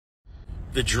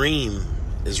The dream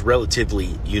is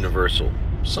relatively universal.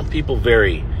 Some people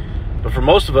vary, but for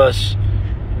most of us,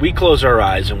 we close our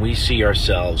eyes and we see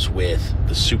ourselves with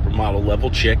the supermodel level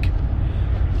chick,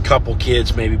 couple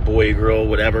kids, maybe boy, girl,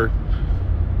 whatever,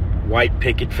 white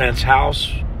picket fence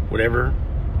house, whatever,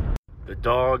 the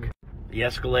dog, the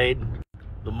Escalade,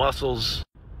 the muscles,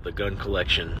 the gun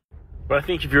collection. But I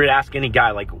think if you were to ask any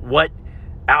guy, like, what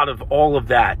out of all of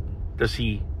that does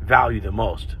he value the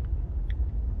most?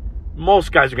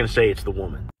 Most guys are going to say it's the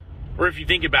woman. Or if you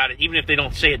think about it, even if they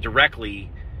don't say it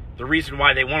directly, the reason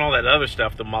why they want all that other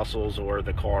stuff, the muscles or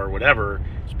the car or whatever,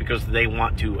 is because they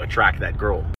want to attract that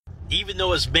girl. Even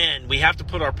though as men, we have to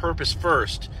put our purpose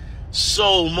first,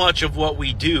 so much of what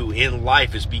we do in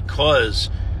life is because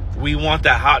we want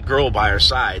that hot girl by our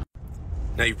side.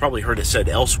 Now, you've probably heard it said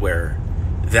elsewhere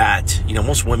that,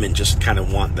 most women just kind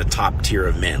of want the top tier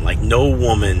of men. Like, no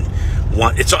woman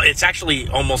it's actually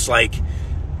almost like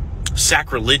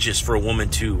sacrilegious for a woman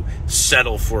to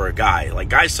settle for a guy. Like,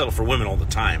 guys settle for women all the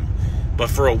time, but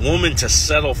for a woman to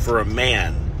settle for a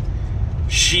man,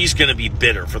 she's going to be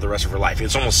bitter for the rest of her life.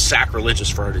 It's almost sacrilegious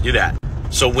for her to do that.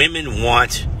 So women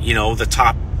want, the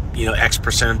top, X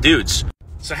percent of dudes.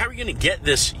 So how are you going to get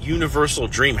this universal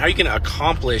dream? How are you going to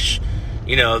accomplish,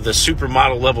 the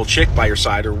supermodel level chick by your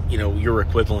side, or, your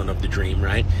equivalent of the dream,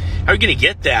 right? How are you going to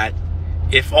get that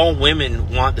if all women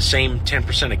want the same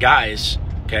 10% of guys?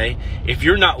 Okay, if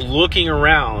you're not looking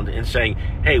around and saying,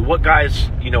 hey, what guys,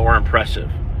 are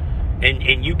impressive,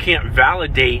 and you can't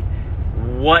validate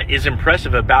what is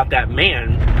impressive about that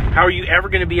man, how are you ever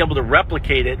going to be able to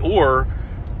replicate it, or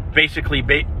basically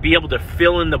be able to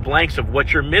fill in the blanks of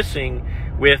what you're missing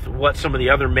with what some of the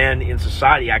other men in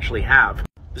society actually have?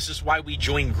 This is why we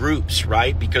join groups,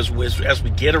 right? Because as we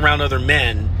get around other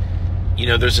men,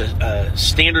 there's a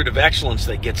standard of excellence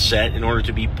that gets set in order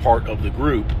to be part of the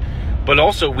group. But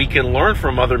also we can learn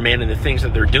from other men and the things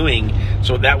that they're doing,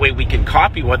 so that way we can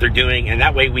copy what they're doing, and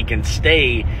that way we can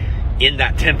stay in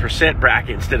that 10%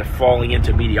 bracket instead of falling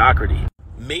into mediocrity.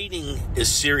 Mating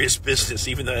is serious business,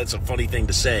 even though that's a funny thing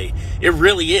to say. It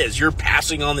really is. You're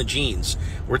passing on the genes.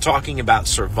 We're talking about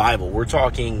survival. We're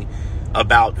talking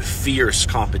about fierce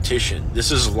competition.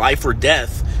 This is life or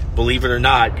death, believe it or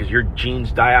not, because your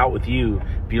genes die out with you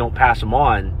if you don't pass them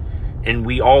on. And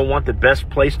we all want the best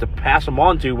place to pass them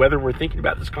on to, whether we're thinking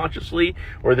about this consciously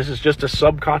or this is just a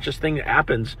subconscious thing that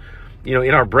happens,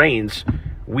 in our brains.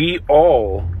 We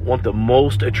all want the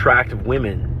most attractive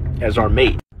women as our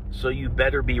mate. So you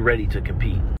better be ready to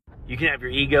compete. You can have your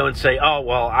ego and say, oh,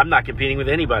 well, I'm not competing with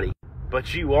anybody.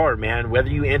 But you are, man. Whether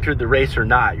you entered the race or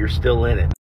not, you're still in it.